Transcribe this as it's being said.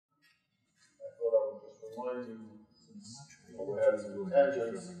remind you, since we had some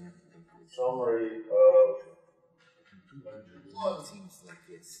tangents, summary of seems like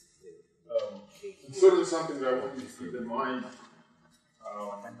it's it's sort of something that I want you to keep in mind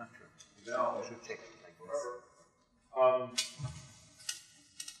I'm not sure. now. I should check it like this.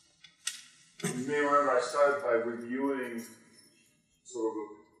 You may remember I started by reviewing sort of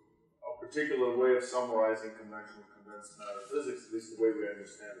a particular way of summarizing conventional condensed matter physics, at least the way we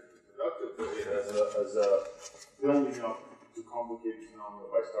understand it productively, as a building up to complicated phenomena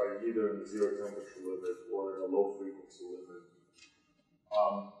by starting either in the zero temperature limit or in a low frequency limit.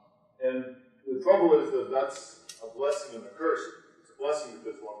 And the trouble is that that's a blessing and a curse. It's a blessing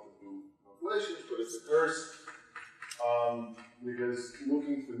because one can do calculations, but it's a curse because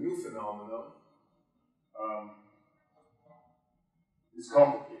looking for new phenomena is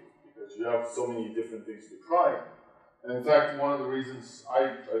complicated because you have so many different things to try. And in fact, one of the reasons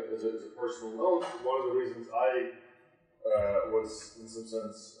as a personal note, one of the reasons I was, in some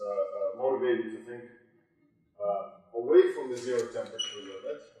sense, motivated to think away from the zero temperature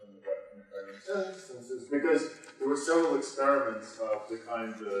limit in the instance is because there were several experiments of the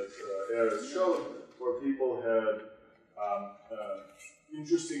kind that Ayres showed where people had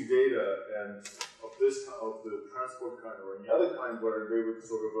interesting data and of the transport kind or any other kind where they would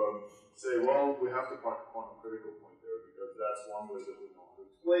sort of say, well, we have to park a quantum critical point there because that's one way that we know how to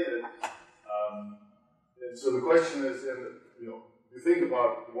explain it. And so the question is, and you think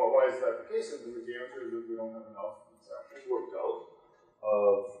about why is that the case, and the answer is that we don't have enough examples worked out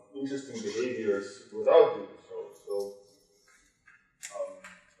of interesting behaviors without doing so. So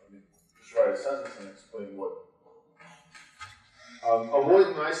let me just write a sentence and explain what.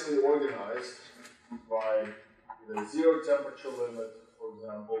 Avoid nicely organized by the zero temperature limit, for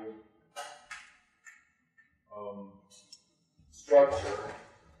example, structure,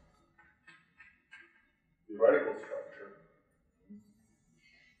 theoretical structure,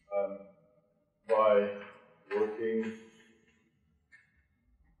 by working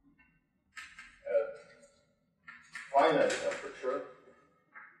at finite temperature.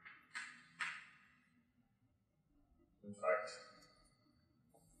 In fact,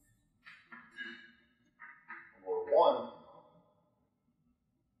 or 1,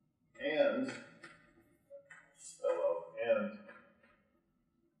 and spell out and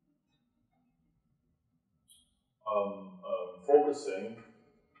focusing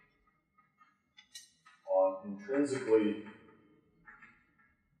on intrinsically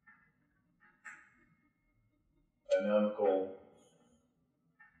dynamical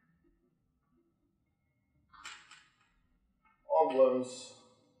problems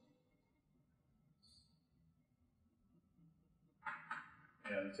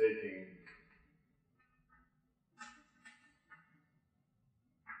and taking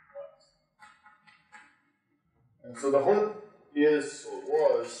and so the hope is or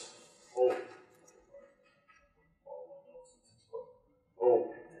was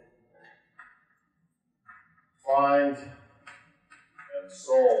find and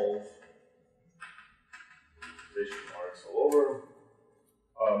solve quotation marks all over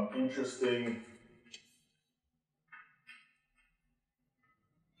interesting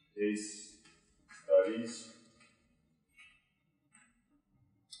case studies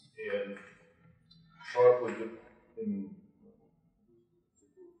in sharply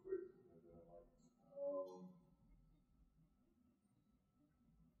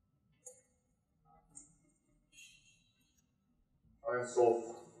and solve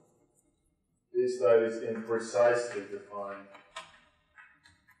case studies in precisely defined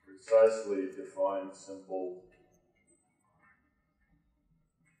simple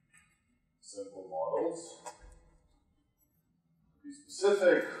models. To be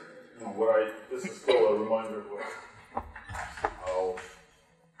specific, this is still a reminder of how,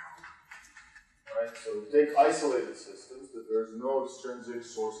 right? So take isolated systems that there's no extrinsic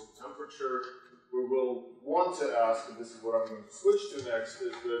source of temperature. We will want to ask, and this is what I'm going to switch to next,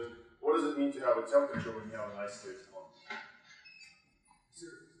 is that what does it mean to have a temperature when you have an isolated quantity?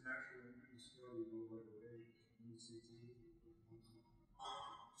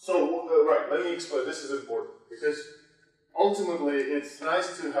 So, right, let me explain. This is important because ultimately it's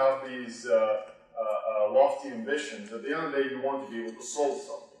nice to have these lofty ambitions. At the end of the day, you want to be able to solve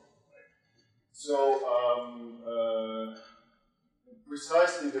something. Right? So,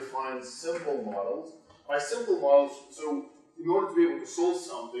 precisely defined simple models. By simple models, so in order to be able to solve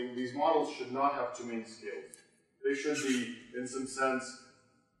something, these models should not have too many scales. They should be, in some sense,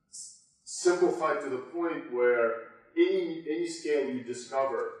 simplified to the point where any scale you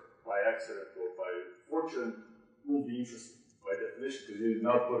discover by accident or by fortune will be interesting by definition because you did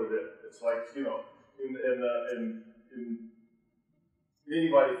not put it in. It's like, in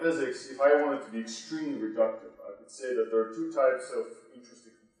many-body physics, if I wanted to be extremely reductive, I could say that there are two types of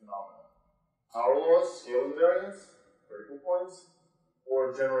interesting phenomena: power laws, scale invariance, critical points,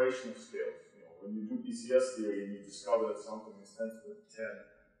 or generation of scales. You know, when you do PCS theory and you discover that something is 10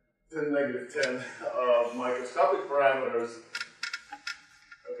 to the 10 of microscopic parameters,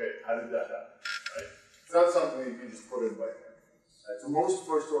 okay, how did that happen? Right? It's not something that you can just put in by hand. Right? So most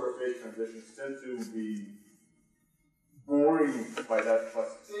first-order phase transitions tend to be boring by that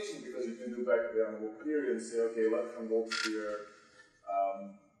classification because you can do back to the envelope theory and say, okay, left envelope sphere,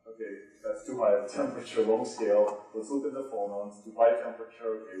 okay, that's too high of a temperature, long scale. Let's look at the phonons. Too high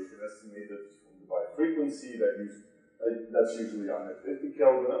temperature, okay, we can estimate it by frequency. That's usually under 50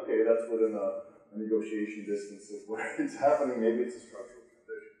 Kelvin. Okay, that's within a negotiation distance of where it's happening. Maybe it's a structural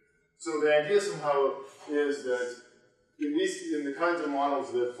condition. So the idea somehow is that in the kinds of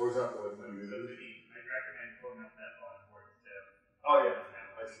models that, for example, I'd recommend pulling up that on board too. oh yeah,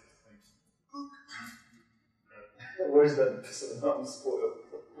 I see. Where's that? I'm spoiled.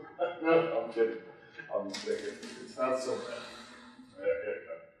 No, I'm kidding. I'm mistaken. It's not so bad.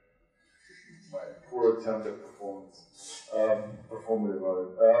 My poor attempt at performative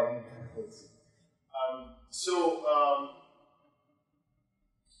art. Let's see.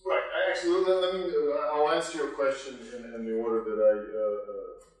 Right. Actually, let me. I'll answer your question in the order that I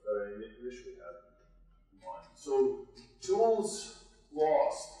initially had in mind. So, tools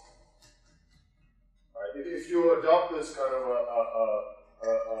lost. Right. If you adopt this kind of a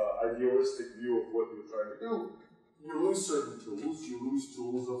idealistic view of what you're trying to do, you lose certain tools. You lose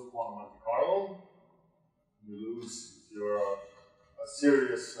tools of quantum Monte Carlo. You lose, if you're a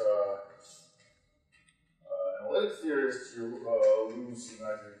serious analytic theorist, you lose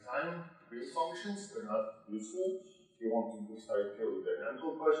imaginary time real functions. They're not useful. If you want to study purely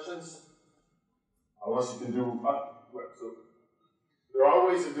dynamical questions, unless you can do, right, so there are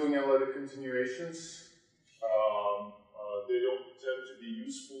ways of doing analytic continuations. They don't tend to be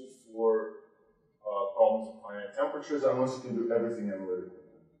useful for problems of finite temperatures unless you can do everything analytically.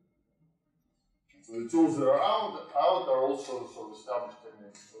 So the tools that are out are also sort of established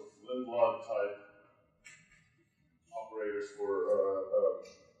techniques of Lindblad type operators for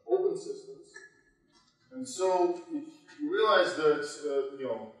open systems. And so you realize that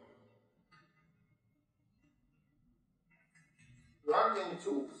there aren't many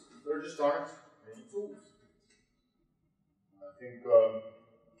tools. There just aren't many tools. I think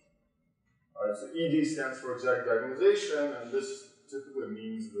so ED stands for exact diagonalization, and this typically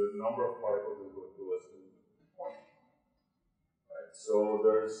means the number of particles is going to be less than 1. Right. So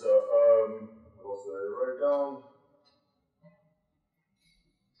there's what else did I write down?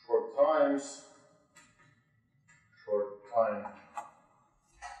 Short time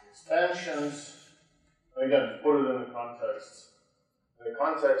expansions. Again, to put it in the context. In the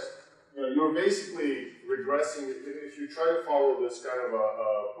context, you're basically regressing. If you try to follow this kind of a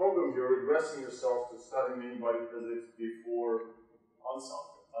program, you're regressing yourself to studying many-body physics before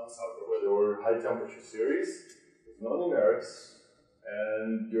Unsauger, where there were high-temperature series with no numerics,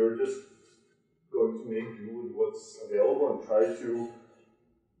 and you're just going to make do with what's available and try to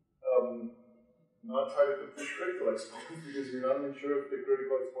not try to put the critical exponents because you're not even sure if the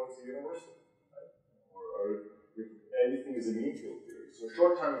critical exponents are universal, right? Or if anything is a mean field theory. So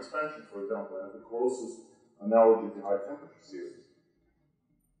short-time expansion, for example, has the closest analogy to high-temperature series.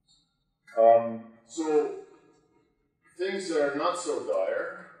 So things are not so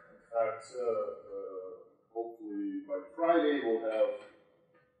dire. In fact, hopefully by Friday we'll have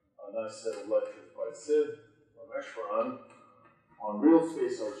a nice set of lectures by Sid or Meshran on real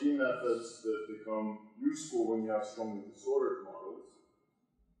space RG methods that become useful when you have strongly disordered models.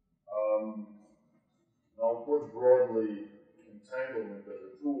 I'll put broadly entanglement as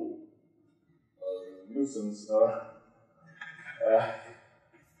a tool, nuisance.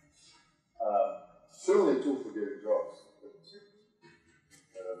 Certainly a tool for getting jobs.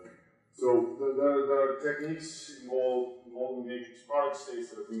 So there are techniques involving matrix product states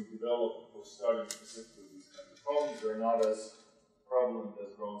that are being developed for studying specifically these kinds of problems. They're not as prevalent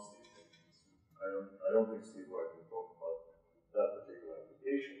as ground state techniques. I don't think Steve White will talk about that particular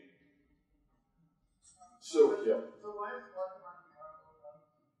application. So yeah. So why is quantum Monte Carlo?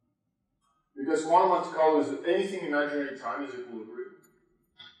 Because quantum Monte Carlo is anything imaginary time is equilibrium.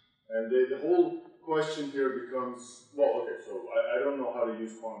 And the whole question here becomes, well, okay, so I don't know how to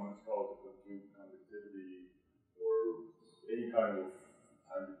use quantum Monte Carlo to compute conductivity or any kind of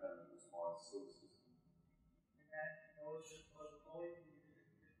time-dependent response to the system.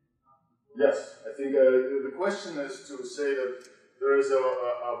 Yes, I think the question is to say that there is a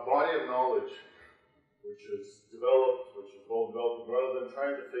body of knowledge which is developed, which is well developed, rather than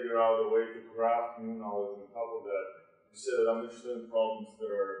trying to figure out a way to graft new knowledge on top of that, you said that I'm interested in problems that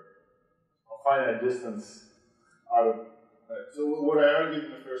are a finite distance out of. So what I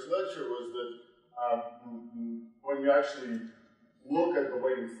argued in the first lecture was that when you actually look at the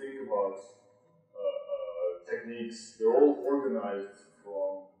way we think about techniques, they're all organized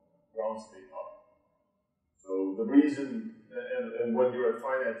from ground state up. So the reason, and when you're at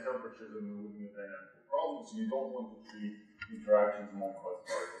finite temperatures and you're looking at dynamical problems, you don't want to treat interactions among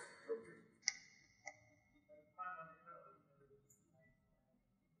particles.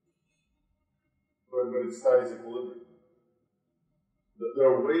 But it studies equilibrium. There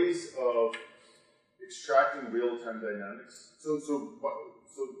are ways of extracting real-time dynamics. So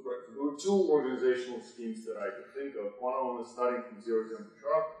there were two organizational schemes that I could think of. One of them is starting from zero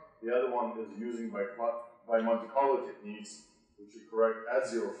temperature up. The other one is using by Monte Carlo techniques, which you correct at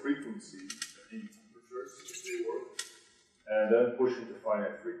zero frequency at any temperatures if they work, and then pushing to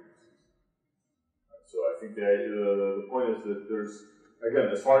finite frequencies. So I think the point is that there's, again,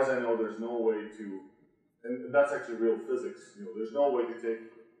 as far as I know, there's no way to, and that's actually real physics. There's no way to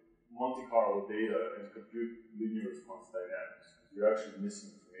take Monte Carlo data and compute linear response dynamics. You're actually missing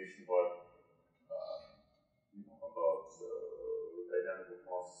information about dynamical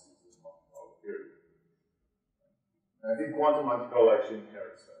processes in Monte Carlo theory. And I think quantum Monte Carlo actually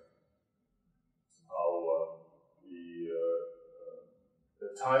inherits that. How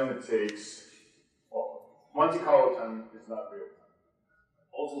the time it takes, well, Monte Carlo time is not real time.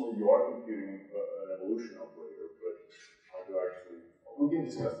 Ultimately, you are computing an evolution operator, but how to actually, we can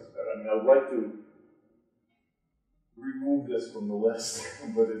discuss this better. I mean, I would like to remove this from the list,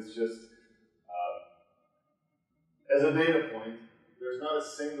 but it's just, as a data point, there's not a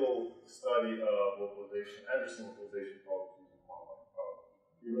single study of localization, Anderson localization problems using quantum Monte Carlo,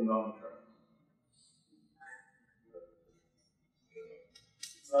 even non-determined.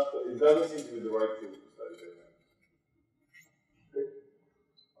 It doesn't seem to be the right tool to study data. Okay.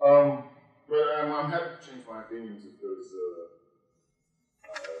 But I'm happy to change my opinions if there's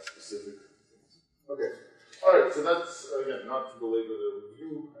specific things. Okay. All right. So that's again not to belabor the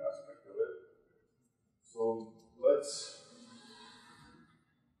review aspect of it. So let's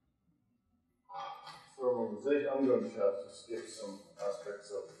thermalization. I'm going to have to skip some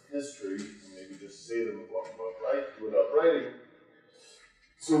aspects of history and maybe just say them without writing.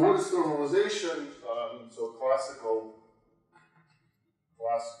 So what is thermalization? So classical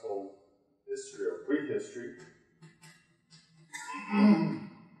history or prehistory.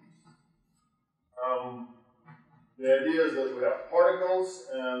 The idea is that we have particles,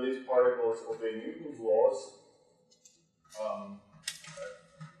 and these particles obey Newton's laws. I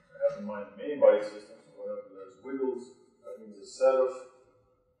have in mind many body systems, whenever there's wiggles, that means a set of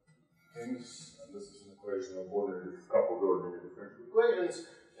things, and this is an equation of coupled ordinary differential equations,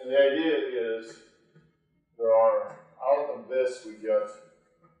 and the idea is there are, out of this we get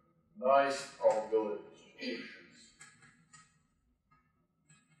nice probability distributions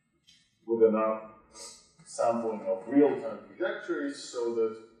with enough sampling of real-time trajectories so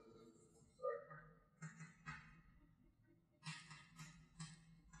that,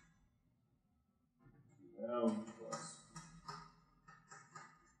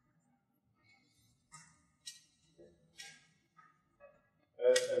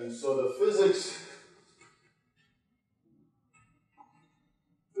 and so the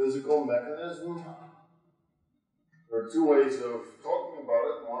physical mechanism, there are two ways of talking about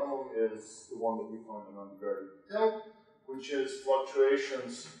it. One of them is the one that we find in undergraduate detail, which is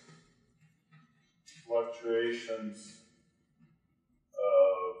fluctuations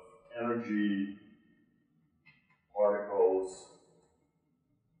of energy, particles,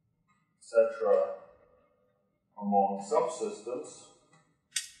 etc. among subsystems.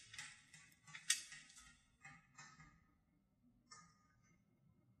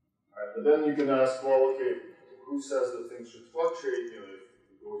 But then you can ask, well, okay, who says that things should fluctuate? If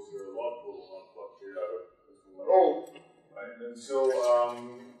it goes here a lot, it will not fluctuate out of this room at all, right? And so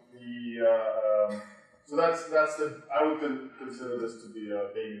so that's the, I would consider this to be a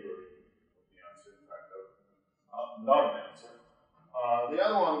baby version of the answer. In fact, not an answer. The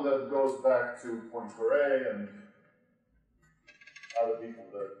other one that goes back to Poincaré and other people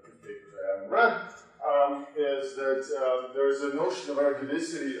whose papers I haven't read. Is that there is a notion of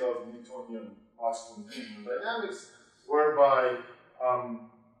ergodicity of Newtonian classical dynamics, whereby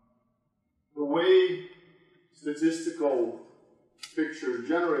the way statistical picture is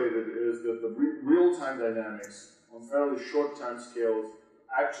generated is that the real-time dynamics on fairly short time scales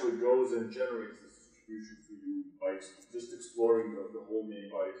actually goes and generates this distribution for you by just exploring the whole main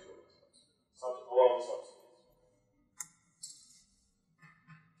body sort of along the subspace.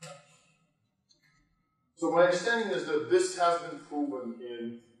 So my understanding is that this has been proven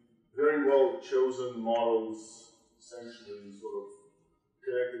in very well chosen models, essentially sort of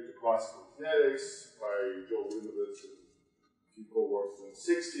connected to classical kinetics by Joe Linovitz and a few cohorts in the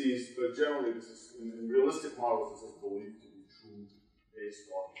 60s, but generally this is, in realistic models, this is believed to be true based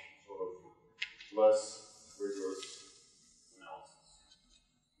on sort of less rigorous analysis.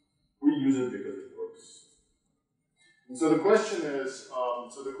 We use it because it works. And so the question is,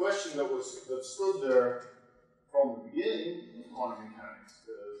 the question that stood there from the beginning of quantum mechanics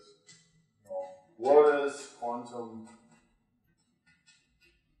is, what is quantum?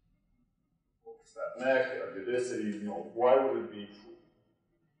 What's that mech, ergodicity? Why would it be true?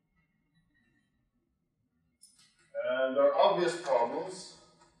 And there are obvious problems.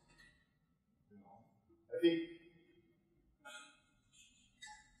 I think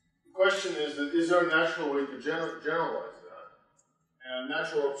the question is that is there a natural way to generalize that? And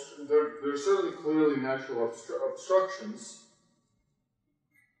there are certainly clearly natural obstructions.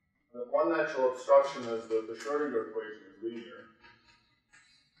 One natural obstruction is that the Schrödinger equation is linear.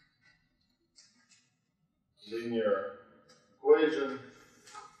 Linear equation,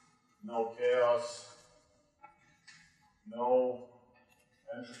 no chaos, no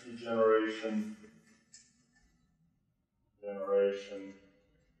entropy generation,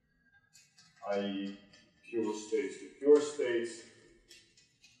 i.e. pure states to pure states.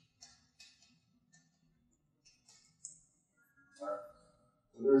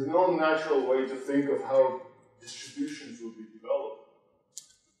 There's no natural way to think of how distributions would be developed.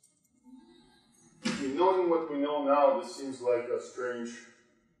 Knowing what we know now, this seems like a strange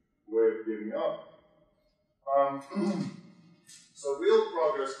way of giving up. So real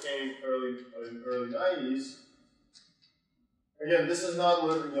progress came in early 90s. Again, this is not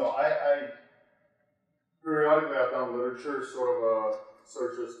literature. I periodically have done literature, sort of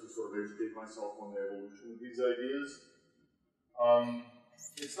searches to sort of educate myself on the evolution of these ideas.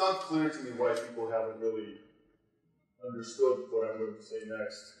 It's not clear to me why people haven't really understood what I'm going to say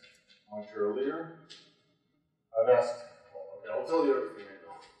next much earlier. I've asked, okay, I'll tell you everything I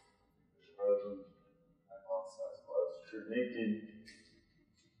know, rather than hypothesize, but should making.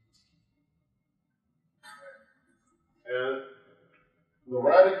 And the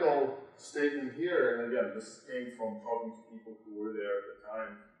radical statement here, and again, this came from talking to people who were there at the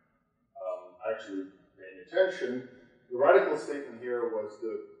time, actually paying attention. The radical statement here was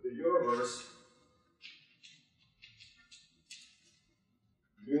the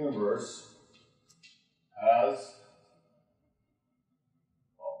universe has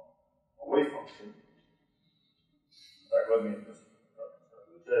a wave function. In fact, let me just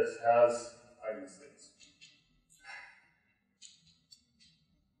this has eigenstates.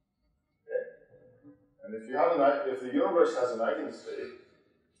 Okay, and if the universe has an eigenstate, it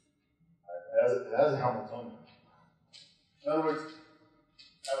has a Hamiltonian. In other words,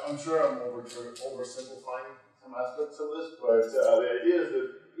 I'm sure I'm oversimplifying some aspects of this, but the idea is that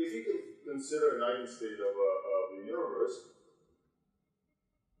if you can consider an eigenstate of the universe,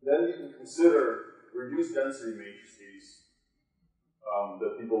 then you can consider reduced density matrices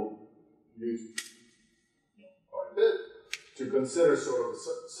that people use quite a bit to consider sort of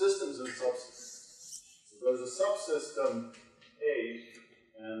systems and subsystems. So there's a subsystem A,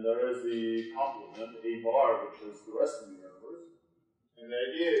 and there is the complement, A bar, which is the rest of the universe. And the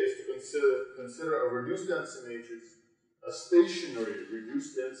idea is to consider a reduced density matrix, a stationary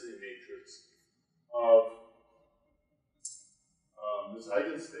reduced density matrix of this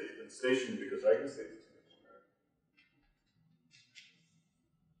eigenstate, and stationary because eigenstate is stationary.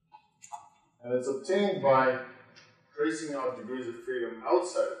 And it's obtained by tracing out degrees of freedom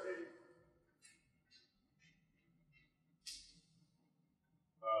outside of A.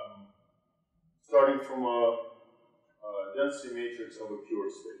 Starting from a density matrix of a pure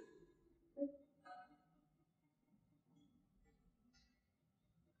state.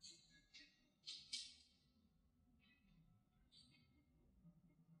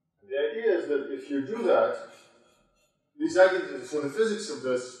 The idea is that if you do that, these eigenstates, so the physics of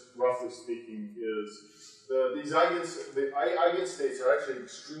this, roughly speaking, is the eigenstates are actually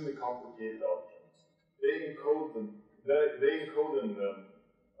extremely complicated objects. They encode them. They encode in them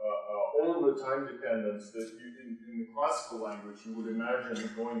all the time dependence that in the classical language you would imagine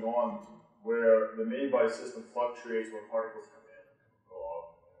going on where the May-by system fluctuates where particles come in and go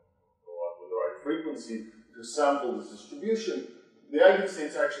out with the right frequency to sample the distribution. The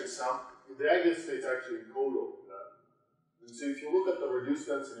eigenstates actually encode over that. And so if you look at the reduced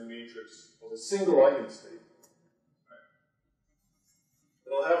density matrix of a single eigenstate,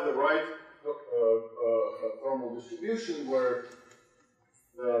 it'll have the right, normal distribution where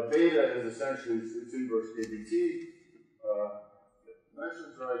the beta is essentially its inverse KBT.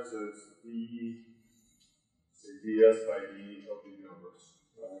 Dimensions right, so it's dE, say ds by dE of the universe.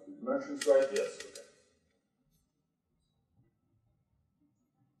 The dimensions right? Yes, okay.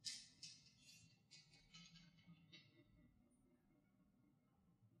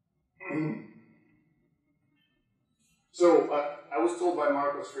 So I was told by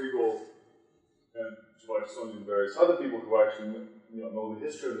Marcus Friegel and by some various other people who actually know the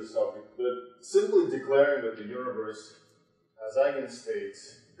history of the subject that simply declaring that the universe has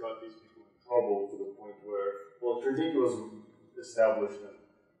eigenstates got these people in trouble to the point where, well, Trinity was established and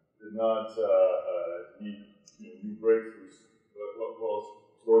did not need new breakthroughs. But well,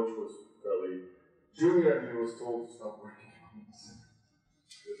 Deutsch was fairly junior and he was told to stop working on this.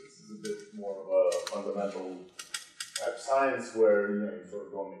 This is a bit more of a fundamental type science where you sort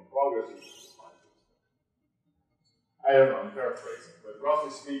of don't make progress. I don't know, I'm paraphrasing, but roughly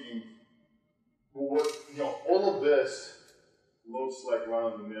speaking, what, all of this looks like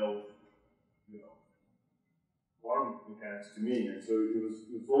run-of-the-mill, quantum mechanics to me, and so it was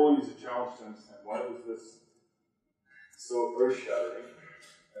always a challenge to understand why was this so earth-shattering,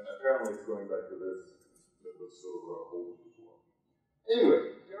 and apparently it's going back to this that was sort of old before.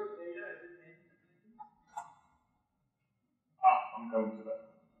 Anyway. I'm coming to that.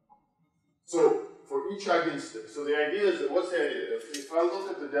 So, for each eigenstate, so the idea is that, what's the idea? If I look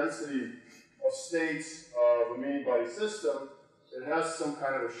at the density of states of a many-body system, it has some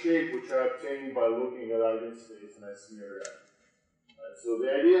kind of a shape which I obtain by looking at eigenstates and I smear it out. Right? So the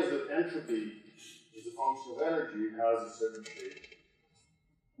idea is that entropy is a function of energy, it has a certain shape.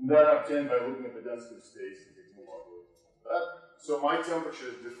 And that I obtain by looking at the density of states and taking a logarithm of that. So my temperature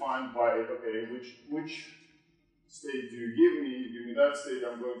is defined by, okay, which state do you give me? You give me that state,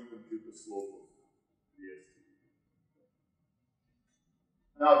 I'm going to compute the slope of dst.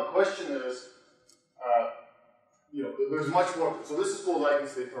 Now the question is, there's much more. So this is called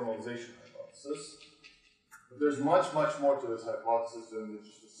eigenstate thermalization hypothesis. But there's much, much more to this hypothesis than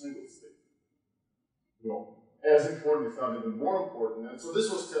just a single state. As important, if not even more important. And so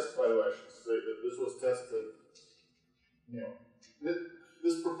this was tested, by the way, I should say that this was tested.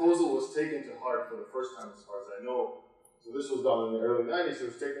 This proposal was taken to heart for the first time, as far as I know. So this was done in the early 90s.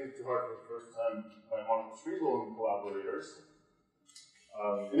 It was taken to heart for the first time by Marcus Friegel and collaborators.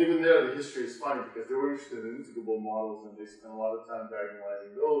 And even there, the history is funny because they were interested in integrable models and they spent a lot of time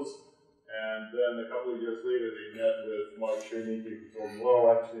diagonalizing those. And then a couple of years later, they met with Mark Chernicki, who told them, well,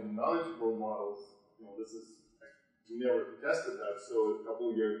 actually, non-integrable models, we never tested that. So a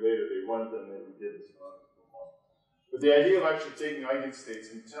couple of years later, they went and they did this non-integrable model. But the idea of actually taking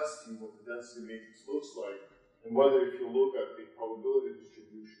eigenstates and testing what the density matrix looks like, and whether if you look at the probability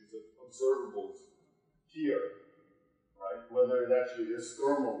distributions of observables here, right, whether it actually is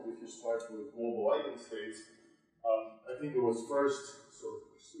thermal if you start with global eigenstates, I think it was first sort of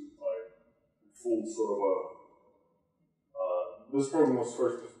pursued by full sort of this program was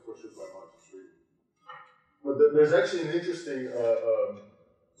first pursued by Marcus Friegel. But there's actually an interesting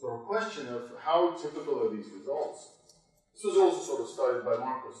sort of question of how typical are these results. This was also sort of studied by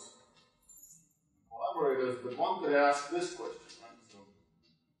Marcus collaborators, but one could ask this question, right? So,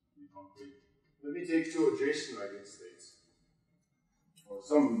 to be concrete, let me take two adjacent eigenstates, or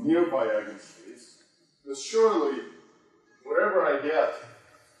some nearby eigenstates, because surely whatever I get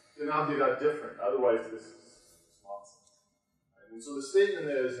cannot be that different, otherwise this is nonsense. Right? And so the statement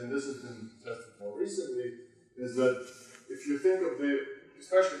is, and this has been tested more recently, is that if you think of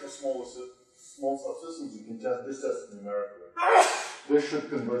especially for small subsystems, you can just test it numerically. This should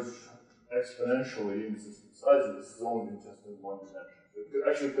converge exponentially in system sizes. This is only been tested in one dimension. It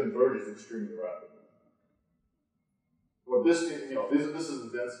actually converges extremely rapidly. What this means, this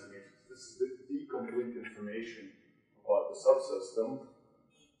is the density matrix. This is the complete information about the subsystem.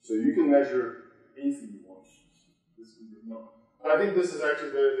 So you can measure anything you want. I think this is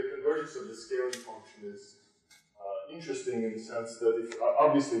actually the convergence of the scaling function is interesting in the sense that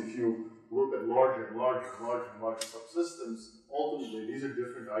obviously if you look at larger and larger and larger and larger subsystems, ultimately these are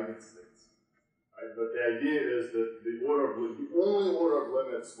different eigenstates. Right? But the idea is that the only order of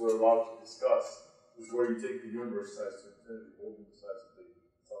limits we're allowed to discuss is where you take the universe size to infinity, holding the size of the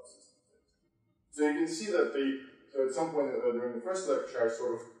subsystem. So you can see that so at some point during the first lecture, I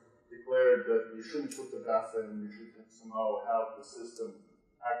sort of declared that you shouldn't put the bath in, you should somehow have the system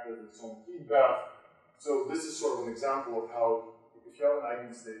act as its own heat bath. So this is sort of an example of how, if you have an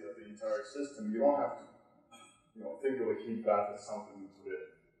eigenstate of the entire system, you don't have to, think of a heat bath as something you put in.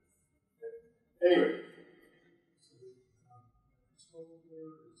 Okay. Anyway.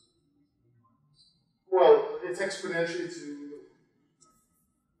 Well, it's exponentially to.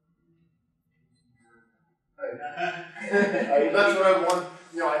 That's what I want.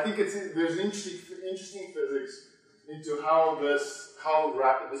 I think there's interesting physics into how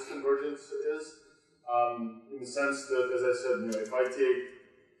rapid this convergence is. In the sense that, as I said, if I take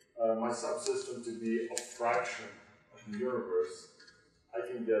my subsystem to be a fraction of the universe, I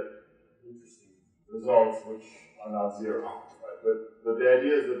can get interesting results which are not zero, right? But the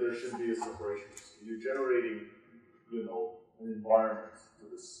idea is that there should be a separation. So you're generating, an environment to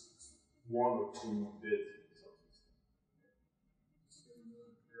this 1 or 2 bit.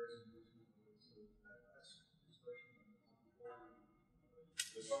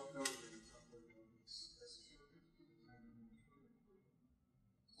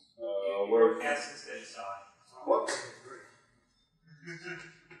 Where S instead of psi. What?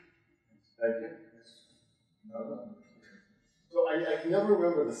 Thank you. So I can never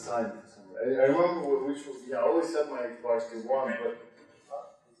remember the sign for some reason. I remember which was, I always set my bars to 1, but.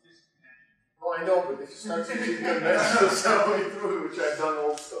 Oh, I know, but if you start teaching conventions halfway through, which I've done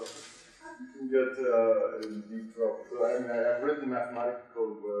also, you can get in deep trouble. So I've written mathematical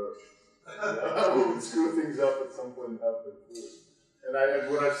code where I would screw things up at some point halfway through. And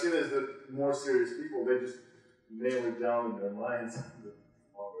what I've seen is that more serious people, they just nail it down in their minds.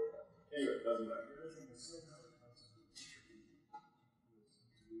 Anyway, it doesn't matter.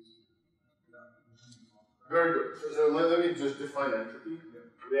 Very good. So let me just define entropy.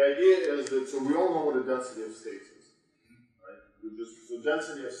 The idea is that, so we all know what a density of states is, right? So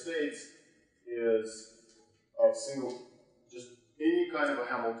density of states is a just any kind of a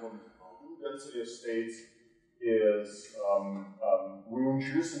Hamiltonian problem. Density of states is, we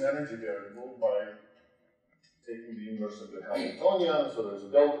introduce an energy variable by taking the inverse of the Hamiltonian, so there's a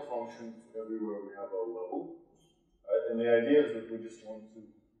delta function everywhere we have a level, right? And the idea is that we just want to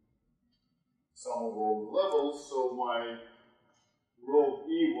sum of all the levels, so my rho of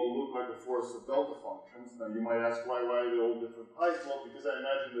E will look like a forest of delta functions. Now you might ask why are they all different heights? Well, because I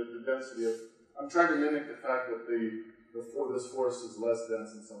imagine that the density of, I'm trying to mimic the fact that this forest is less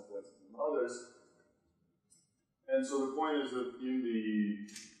dense in some places than others. And so the point is that in the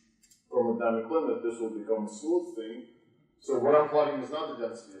thermodynamic limit, this will become a smooth thing. So what I'm plotting is not the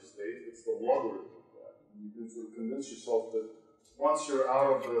density of state, it's the logarithm of that. And you can sort of convince yourself that once you're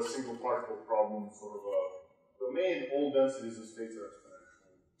out of the single particle problem sort of domain, all densities of states are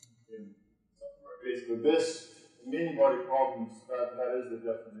exponential in something, right? Basically, this many body problems, that is the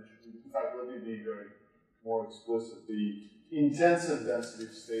definition. In fact, let me be very more explicit. The intensive density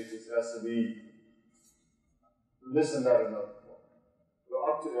of states has to be this and that and that.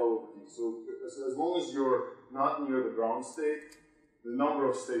 Up to L over D. So as long as you're not near the ground state, the number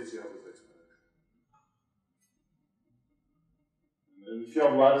of states you have is exponential. And if you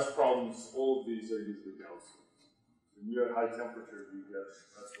have lattice problems, all of these are usually Gaussian. When you're at high temperature,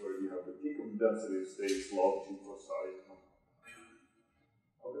 that's where you have the peak of density of states, log 2 for psi.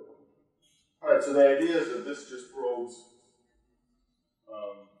 Okay. All right, so the idea is that this just probes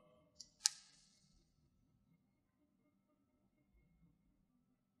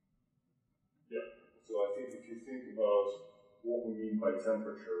so I think if you think about what we mean by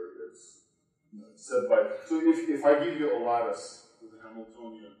temperature, it's said by, so if I give you a lattice with a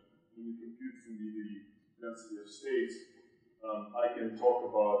Hamiltonian, and you compute for me the density of states, I can talk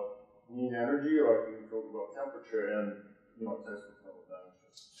about mean energy, or I can talk about temperature, and test for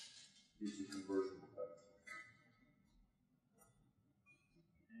thermodynamics. Use the conversion effect.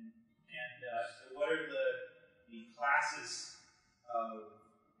 So what are the classes of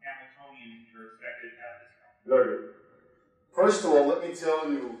Hamiltonian you're expected to have this problem? Very good. First of all, let me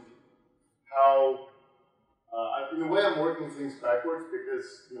tell you how, in a way I'm working things backwards because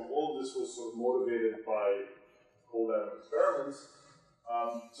all of this was sort of motivated by cold atom experiments.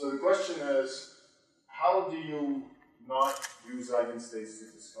 So the question is, how do you not use eigenstates to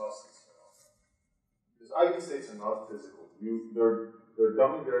discuss this phenomenon? Because eigenstates are not physical. They're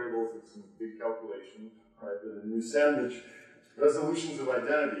dummy variables with some big calculation, right? And you sandwich resolutions of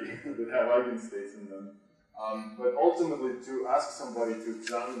identity that have eigenstates in them. But ultimately, to ask somebody to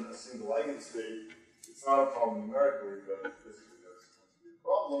examine a single eigenstate, it's not a problem numerically, but physically that's going to be a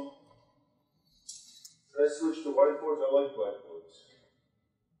problem. Should I switch to whiteboards? I like whiteboards.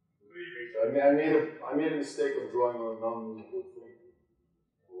 I made a mistake of drawing on a non-movable thing.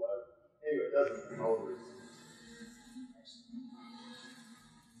 Anyway, it doesn't matter. I'll erase it.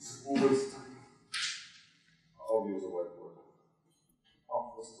 It's always time. I'll use a whiteboard.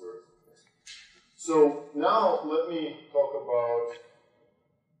 Oh, this is the rest. So now let me talk about,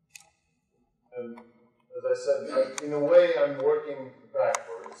 and as I said, in a way I'm working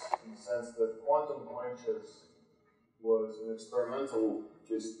backwards in the sense that quantum conscious was an experimental,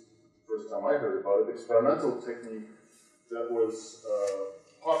 at least first time I heard about it, experimental technique that was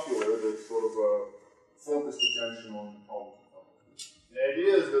popular that sort of focused attention on problems. The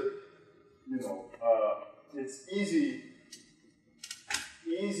idea is that, you know, it's easy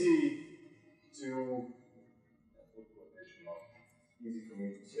to, easy for me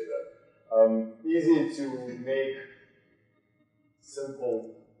to say that, easy to make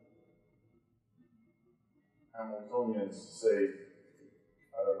simple Hamiltonians say,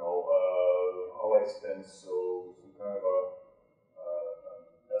 I don't know, how I spend so some kind of a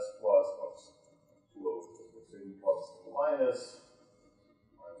S plus plus minus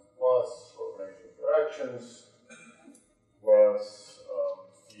plus short range interactions plus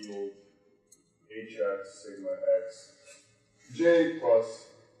field hx sigma x j plus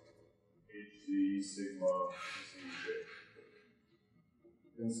hz sigma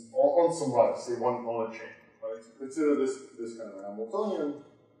zj. On some lines, say one on a chain. Right? Consider this kind of Hamiltonian.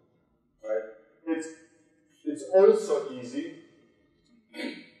 Right? It's also easy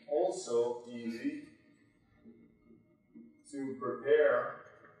to prepare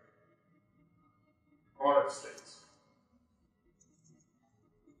product states.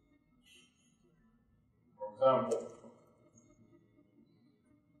 For example,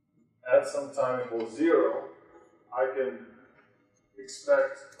 at some time equals 0, I can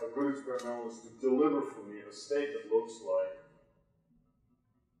expect a good experimentalist to deliver for me a state that looks like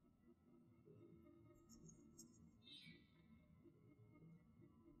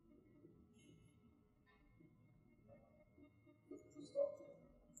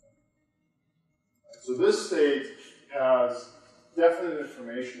so this state has definite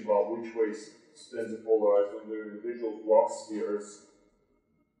information about which way spins are polarized on the individual block spheres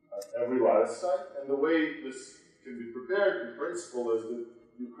at every lattice site. And the way this can be prepared in principle is that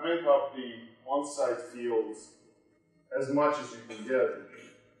you crank up the on-site fields as much as you can get.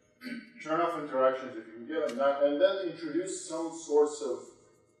 Turn off interactions if you can get them, and then introduce some source of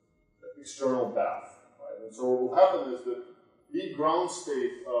external path. Right? And so what will happen is that the ground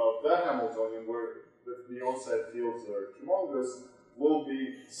state of that Hamiltonian, where the on-site fields are humongous, will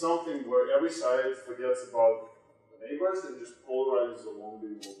be something where every side forgets about the neighbors and just polarizes along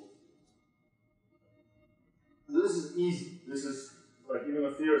the local. This is easy. This is like even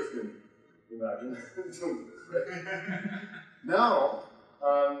a theorist can imagine doing this, right? Now,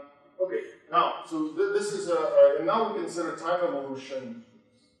 okay. Now, so this is and now we consider time evolution.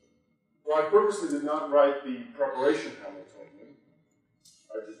 Well, I purposely did not write the preparation Hamiltonian.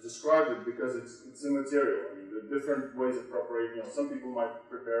 I just described it because it's immaterial. I mean, there are different ways of preparation. You know, some people might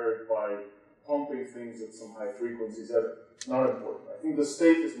prepare it by pumping things at some high frequencies. That's not important. I think the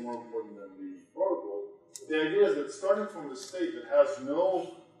state is more important than the protocol. The idea is that starting from the state that has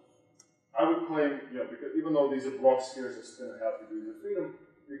no, I would claim, you know, because even though these are block spheres of spin and half degrees of freedom,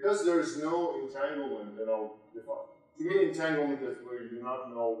 because there is no entanglement, and I'll define. To me, entanglement is where you do not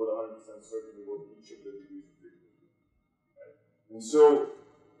know with 100% certainty what each of the degrees of freedom is. Right? And so,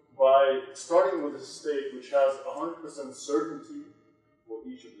 by starting with a state which has 100% certainty for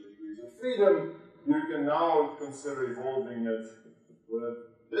each of the degrees of freedom, you can now consider evolving it with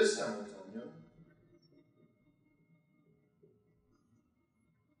this Hamiltonian.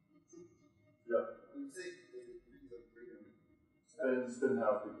 Yeah. When you say the degrees of freedom, Spin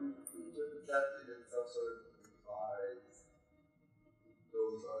half degrees of freedom. That in itself sort of implies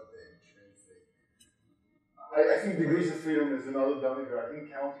those are the intrinsic. I think degrees of freedom is another dummy here. I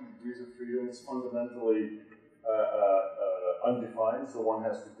think counting degrees of freedom is fundamentally undefined, so one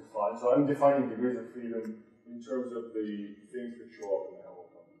has to define. So I'm defining degrees of freedom in terms of the things that show up in the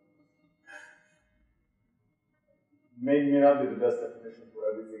Hamiltonian. May not be the best definition for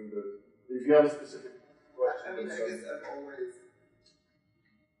everything, but if you have a specific question. I mean, I guess I've always,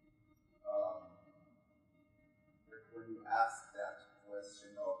 when you ask that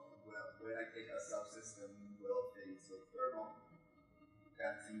question of, well, when I take a subsystem, will things look thermal?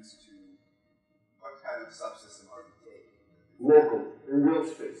 That seems to, what kind of subsystem are you taking? Local, in real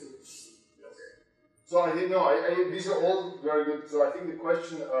space. Yes. Okay. So I think, no, these are all very good. So I think the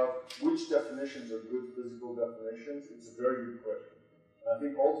question of which definitions are good physical definitions is a very good question. And I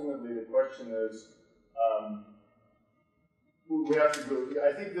think ultimately the question is, we have to go,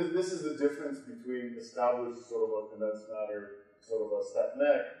 I think that this is the difference between established sort of a condensed matter, sort of a stat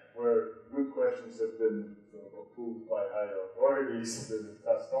mech, where good questions have been sort of approved by higher authorities and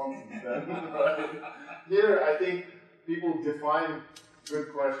passed on since then. Right? Here, I think people define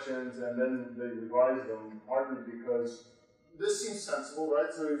good questions and then they revise them, partly because this seems sensible,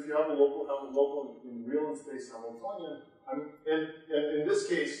 right? So if you have a local in real and space Hamiltonian, And in this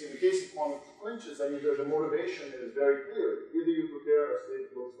case, in the case of quantum quenches, I mean, the motivation is very clear. Either you prepare a state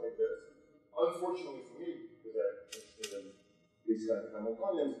that looks like this. Unfortunately for me, because I'm interested in these kinds of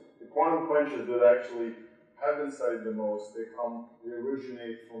Hamiltonians, the quantum quenches that actually have been studied the most, they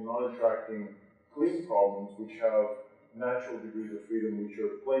originate from non-attracting clean problems, which have natural degrees of freedom, which are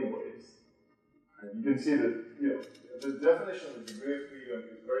plane waves. And you can see that, the definition of the degree of freedom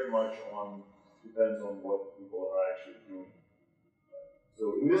is very much depends on what people are actually doing.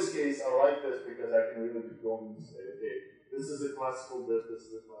 So in this case, I like this because I can really go and say, okay, this is a classical bit, this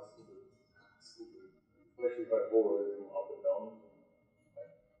is a classical bit, especially if I pull everything up and down. I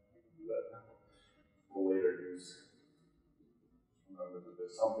can do that for later use. Remember that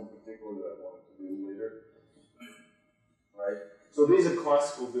there's something particular that I wanted to do later. Right? So these are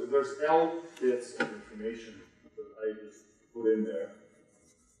classical bits. There's L bits of information that I just put in there.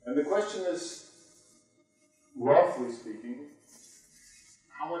 And the question is, roughly speaking,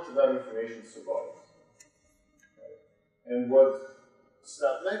 how much of that information survives? Right? And what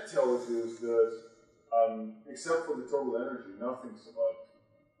StatMech tells you is that, except for the total energy, nothing survives.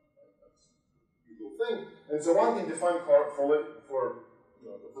 Right? That's what people think. And so one can define for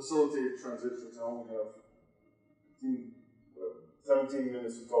the facilitated transitions. I only have 17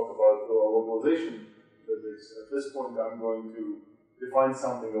 minutes to talk about localization physics. At this point, I'm going to define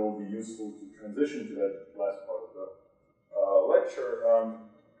something that will be useful to transition to that last part of the lecture.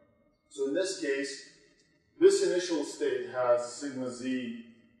 So in this case, this initial state has sigma z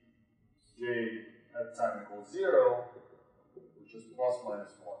j at time equals 0, which is plus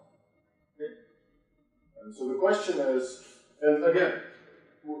minus 1. Okay? And so the question is, and again,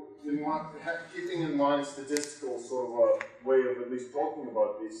 keeping in mind statistical sort of a way of at least talking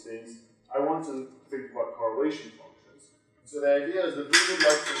about these things, I want to think about correlation functions. So the idea is that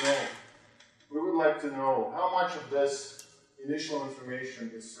we would like to know how much of this initial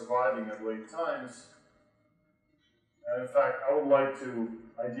information is surviving at late times. And in fact, I would like to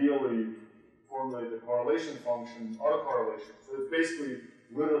ideally formulate the correlation function, autocorrelation. So it's basically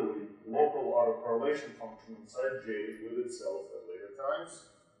literally local autocorrelation function inside J with itself at later times.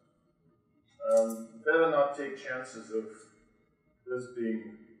 Better not take chances of this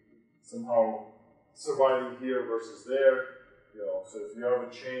being somehow surviving here versus there. So if you have a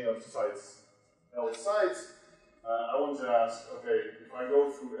chain of sites, L sites, I want to ask, okay, if I go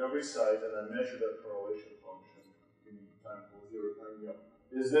through every site and I measure that correlation function in time equals 0 time,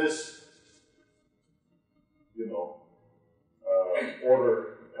 is this,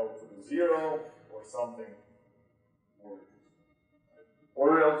 order L to the 0 or something?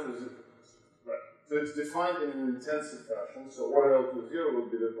 Order L to 0. Right. So it's defined in an intensive fashion. So order L to 0 would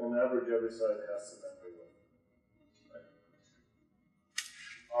be that on average every site has symmetry width. Right?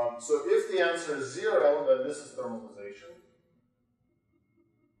 So if the answer is 0, then this is thermalization.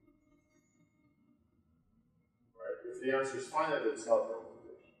 Right? If the answer is finite, it's not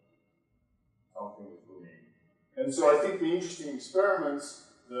thermalization. Something is remaining. And so I think the interesting experiments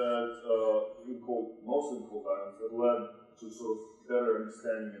that mostly called items that led to sort of better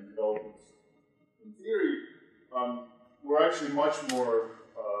understanding and developments in theory were actually much more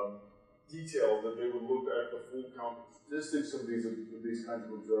detailed, that they would look at the full count statistics of these kinds of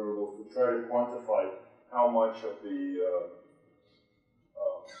observables to try to quantify how much of the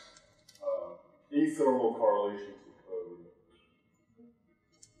athermal correlations occur.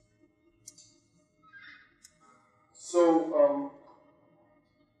 So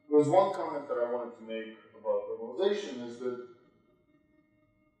there's one comment that I wanted to make about thermalization is that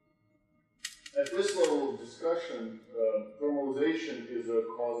at this level of discussion, thermalization is a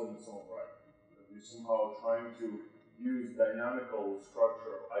cause in its own right. We're somehow trying to use dynamical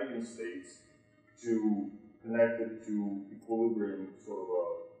structure of eigenstates to connect it to equilibrium, sort of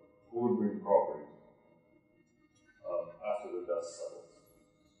equilibrium property after the dust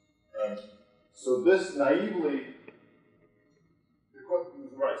settles. So this naively,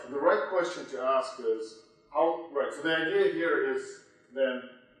 right, so the right question to ask is, so the idea here is then to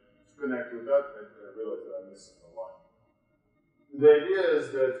connect with that, I realize that I'm missing a line. The idea is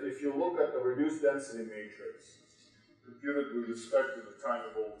that if you look at the reduced density matrix computed with respect to the time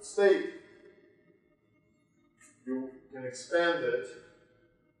evolved state, you can expand it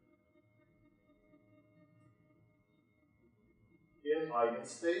in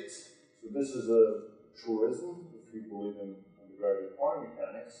eigenstates. So this is a truism if you believe in undergraduate quantum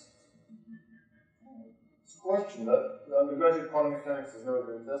mechanics. It's a question that the undergraduate quantum mechanics has never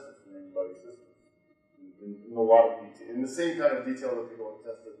been tested for anybody's systems in a lot of detail, in the same kind of detail that people have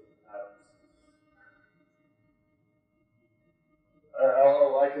tested atoms.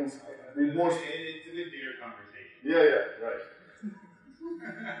 I can read more. It's a bit bigger conversation. Yeah, right.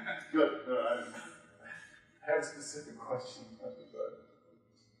 Good. No, I have a specific question.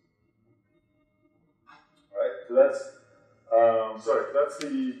 Alright, so that's, that's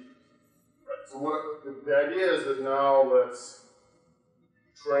the, right, so what, the idea is that now let's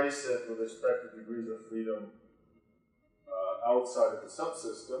trace it with respect to degrees of freedom outside of the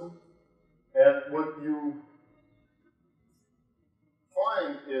subsystem. And what you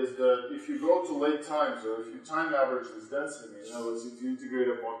find is that if you go to late times, or if you time average this density, in other words, if you integrate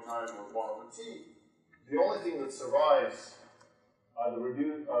it one time with 1 over t, the only thing that survives are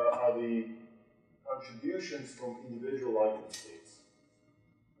the contributions from individual eigenstates.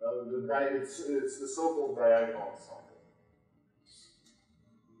 It's the so-called diagonal ensemble.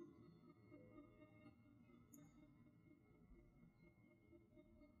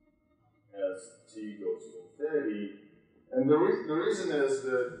 As t goes to infinity, and the reason is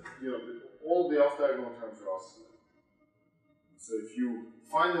that all the off-diagonal terms are oscillating. So if you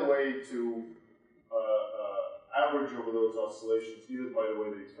find a way to average over those oscillations, either by the way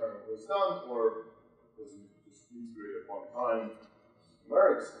the experiment was done or as you just integrate at one time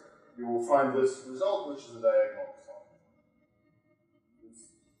numerics, you will find this result, which is a diagonal ensemble. It's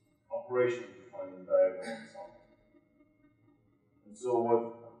operationally defined in diagonal ensemble. And so what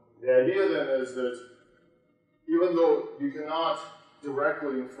the idea then is that even though you cannot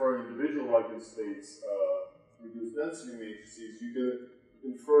directly infer individual eigenstates reduced density matrices, you can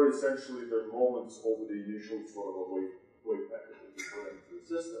infer essentially their moments over the initial sort of a wave packet that you put into the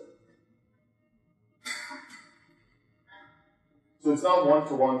system. So it's not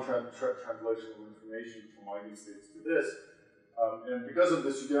one-to-one translation of information from eigenstates to this. And because of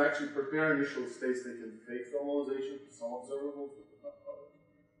this, you can actually prepare initial states that can fake normalization to some observables, but not others.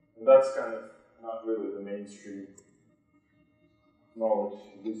 And that's kind of not really the mainstream knowledge,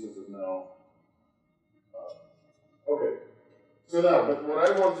 at least as of now. Okay. So now, but what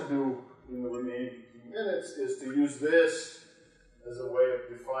I want to do in the remaining 15 minutes is to use this as a way of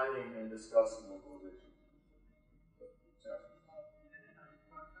defining and discussing localization.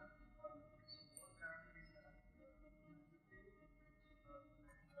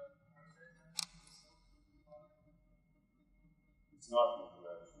 It's not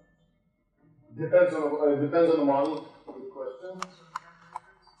localization. Depends on the model. Good question.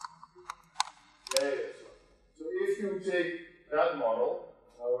 Yeah. So if you take that model,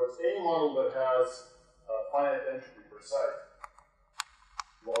 in other words, any model that has finite entropy per site,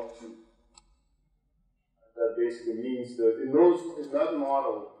 log 2, that basically means that in that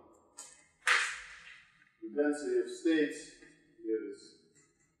model, the density of states is,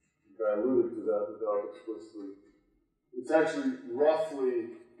 I alluded to that without explicitly, it's actually roughly,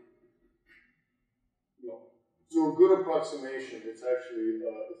 to a good approximation, it's actually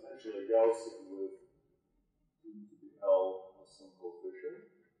essentially a Gaussian with e to the L of some coefficient.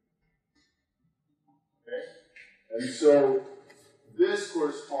 Okay? And so this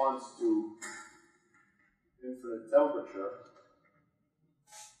corresponds to infinite temperature.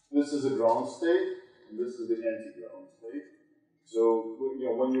 This is a ground state, and this is the anti-ground state. So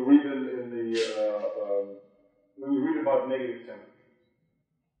when you read when you read about negative temperature,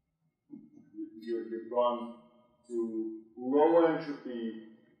 you've gone to low entropy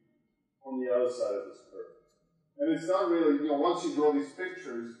on the other side of this curve. And it's not really, once you draw these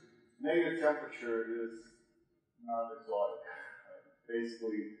pictures, negative temperature is not exotic.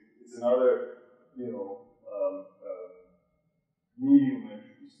 Basically, it's another, medium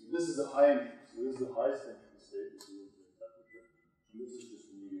entropy state. This is a high entropy, so this is the highest entropy state, this is infinite temperature. And this is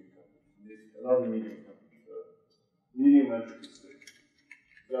just a medium temperature, another medium temperature, medium entropy state.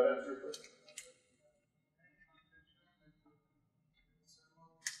 Does that answer your question?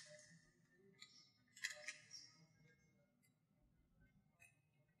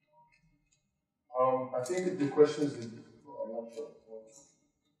 I think the question is, I'm not sure.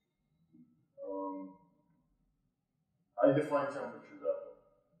 I define temperature that way.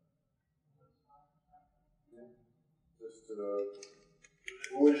 Yeah. Just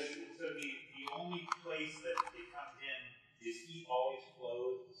wish. So the only place that it comes in is heat always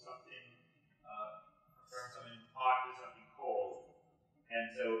flows to something, from something hot to something cold. And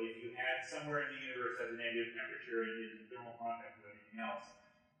so if you had somewhere in the universe has a negative temperature and is in thermal contact with anything else,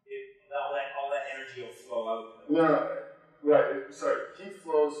 all that energy will flow out. No, right. Sorry, heat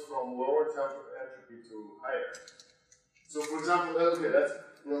flows from lower entropy to higher. So, for example, okay, that's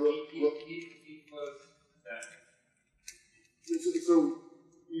heat flows. So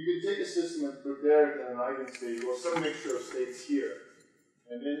you can take a system and prepare it in an eigenstate or some mixture of states here,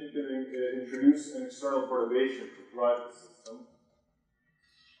 and then you can introduce an external perturbation to drive the system.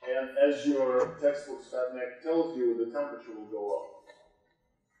 And as your textbook StatNet tells you, the temperature will go up.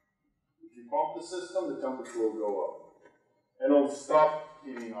 If you pump the system, the temperature will go up. And it'll stop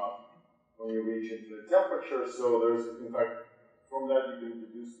heating up when you reach infinite temperature. So there's, in fact, from that you can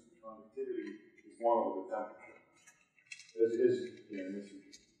deduce conductivity is 1 over the temperature.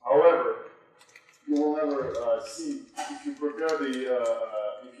 However, you will never see, if you prepare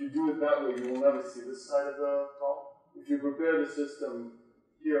if you do it that way, you will never see this side of the problem. If you prepare the system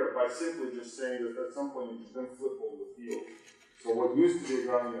here by simply just saying that at some point you're just going to flip all the field. So what used to be a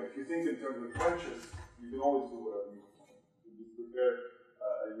ground unit, if you think in terms of quenches, you can always do whatever you want. You just prepare,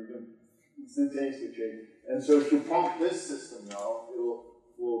 you can instantaneously change. And so if you pump this system now, it'll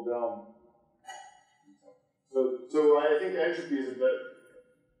flow down. So I think entropy is a bit,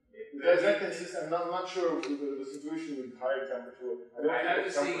 because that consistent, I'm not sure the situation with higher temperature. I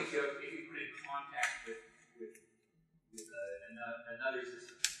was saying if you put in contact with another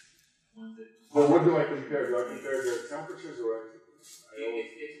system, one that. Well, what do I compare? Do I compare their temperatures or entropy?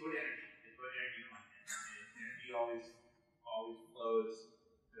 It's what energy. It's what energy content. And energy always flows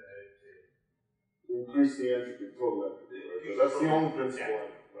to increase the entropy, total entropy. Right? So that's the only principle.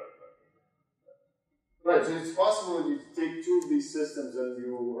 Yeah. Right, so it's possible that you take 2 of these systems and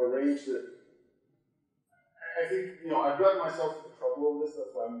you arrange it. I think, I've gotten myself into trouble over this,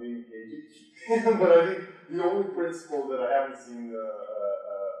 that's why I'm being cagey. But I think the only principle that I haven't seen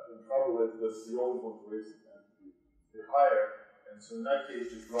in trouble is that you always want to raise the entropy higher, and so in that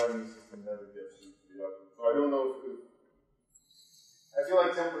case, just driving the system never gets you to the output. So I don't know if I feel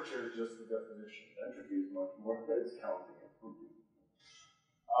like temperature is just the definition. Entropy is much more, it's counting it.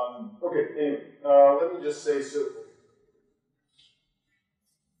 Okay, anyway, let me just say so.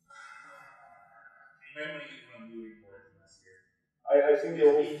 I think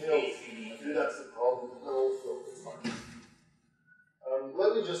it'll fill. I think that's the problem. It'll fill. It's fine. Let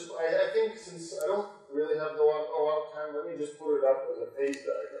me just, I think since I don't really have a lot of time, let me just put it up as a phase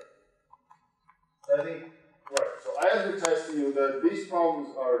diagram. I think, right, so I advertised to you that these problems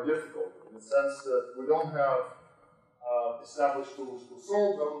are difficult in the sense that we don't have established tools to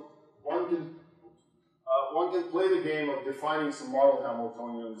solve them. One can play the game of defining some model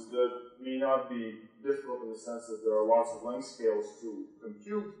Hamiltonians that may not be difficult in the sense that there are lots of length scales to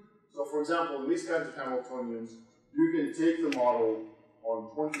compute. So for example, in these kinds of Hamiltonians, you can take the model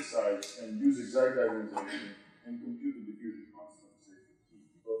on 20 sides and use exact diagonalization and compute the diffusion constant, say,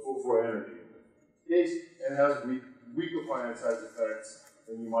 for energy in this case, and has weaker finite size effects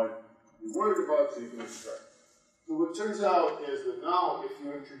than you might be worried about, so you can extract. So what turns out is that now if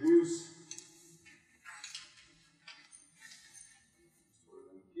you introduce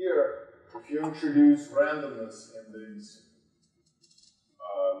here, if you introduce randomness in these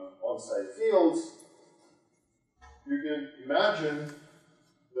on-site fields, you can imagine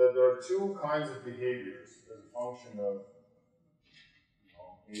that there are 2 kinds of behaviors as a function of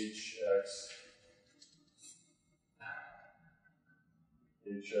hx,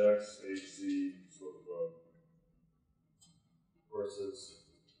 hz, sort of versus.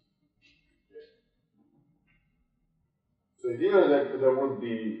 So here there would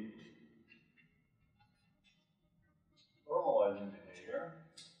be normalizing behavior,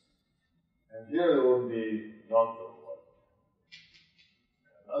 and here there would be non-normalizing.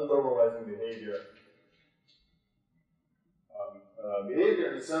 Non-normalizing behavior. Behavior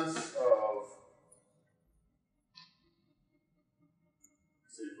in the sense of,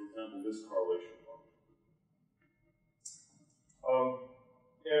 say, for example, this correlation function.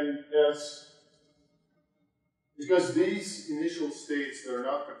 And because these initial states, they're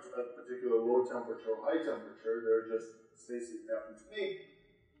not at particular low temperature or high temperature, they're just states that happen to be,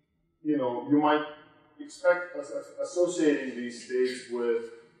 you might expect associating these states with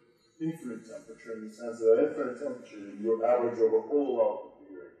infinite temperature in the sense that infinite temperature is your average over whole output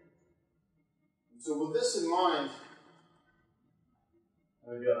configuration. And so with this in mind,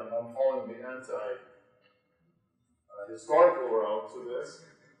 and again, I'm following the anti-historical route to this,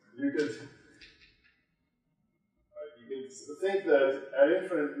 you could think that at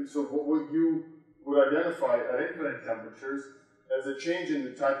infinite, so what you would identify at infinite temperatures as a change in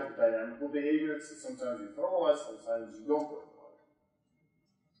the type of dynamical behavior. So sometimes you thermalize, sometimes you don't thermalize.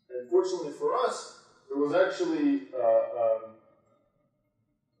 And fortunately for us, there was actually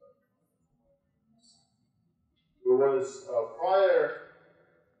prior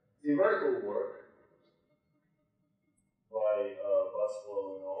theoretical work by Buswell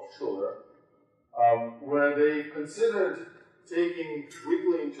and Altshuler, where they considered taking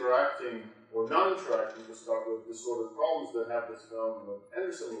weakly interacting or non-interacting to start with disordered problems that have this phenomenon of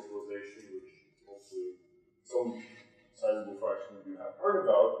Anderson localization, which mostly sizable fraction that you have heard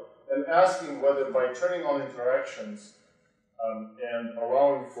about, and asking whether by turning on interactions and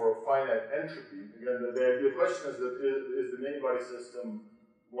allowing for finite entropy, again, the question is that is the many-body system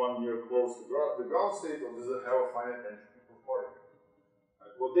one near close to the ground state, or does it have a finite entropy per particle?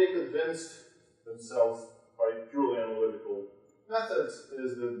 Right. What they convinced themselves by purely analytical methods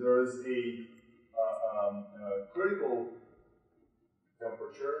is that there is a critical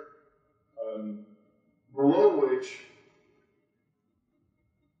temperature below which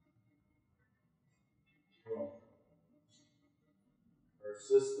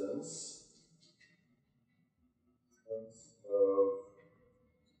persistence of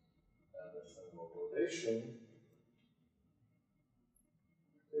Anderson localization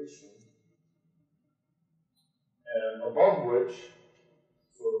and above which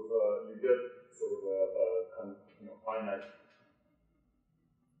sort of you get sort of a finite.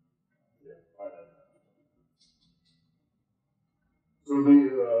 Yeah, finite. So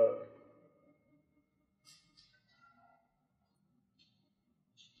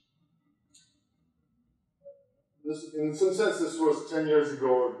this, in some sense, this was 10 years ago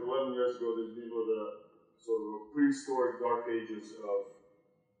or 11 years ago. These were the sort of prehistoric dark ages of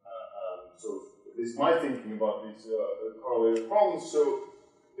sort of at least my thinking about these correlated problems. So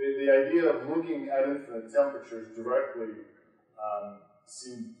the idea of looking at infinite temperatures directly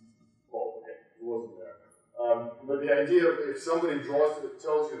seemed, well, okay, it wasn't there. But the idea of if somebody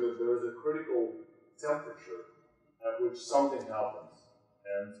tells you that there is a critical temperature at which something happens,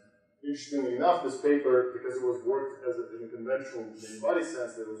 and interestingly enough, this paper, because it was worked as in a conventional many-body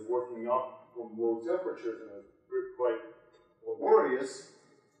sense, that it was working up from low temperatures and it was quite laborious,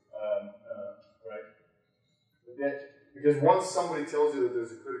 right? But then, because once somebody tells you that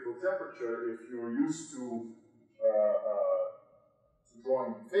there's a critical temperature, if you're used to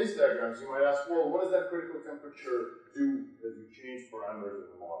drawing phase diagrams, you might ask, well, what does that critical temperature do as you change parameters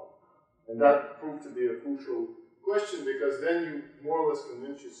in the model? And that proved to be a crucial question, because then you more or less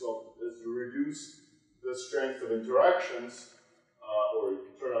convince yourself that as you reduce the strength of interactions, or if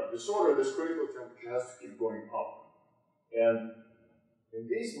you turn up disorder, this critical temperature has to keep going up. And in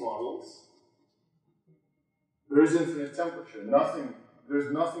these models, there is infinite temperature.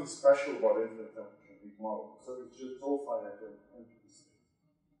 There's nothing special about infinite temperature in these models. So it's just all finite entropy states.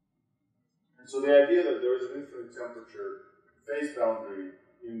 And so the idea that there is an infinite temperature phase boundary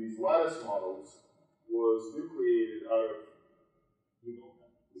in these lattice models was nucleated out of,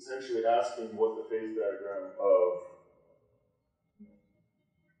 essentially asking what the phase diagram of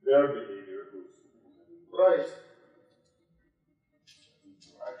their behavior was. Right.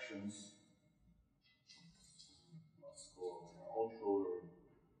 Interactions. Let's go Ultra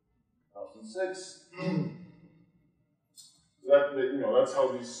 2006. That's how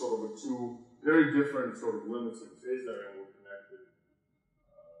these sort of two very different sort of limits of the phase diagram were connected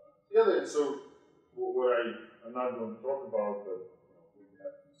together. And so what I'm not going to talk about, but we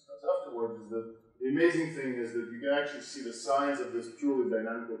have to discuss afterwards, is that the amazing thing is that you can actually see the signs of this purely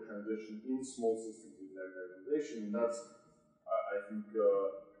dynamical transition in small systems with diagonalization, and that's, I think,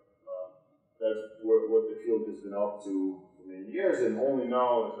 that's what the field has been up to for many years, and only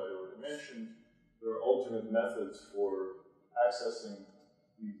now, as I already mentioned, there are alternate methods for accessing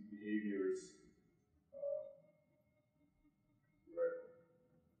these behaviors.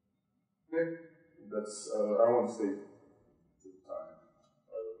 Okay. That's, I won't stay to the time.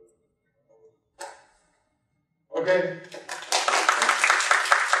 Okay.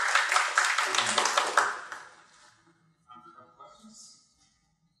 Questions?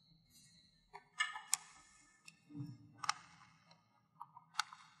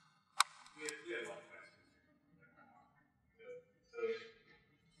 We have one question. So,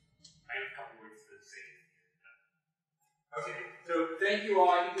 I have a couple words to say. Okay, so thank you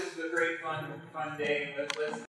all. I think this was a great fun day. Let's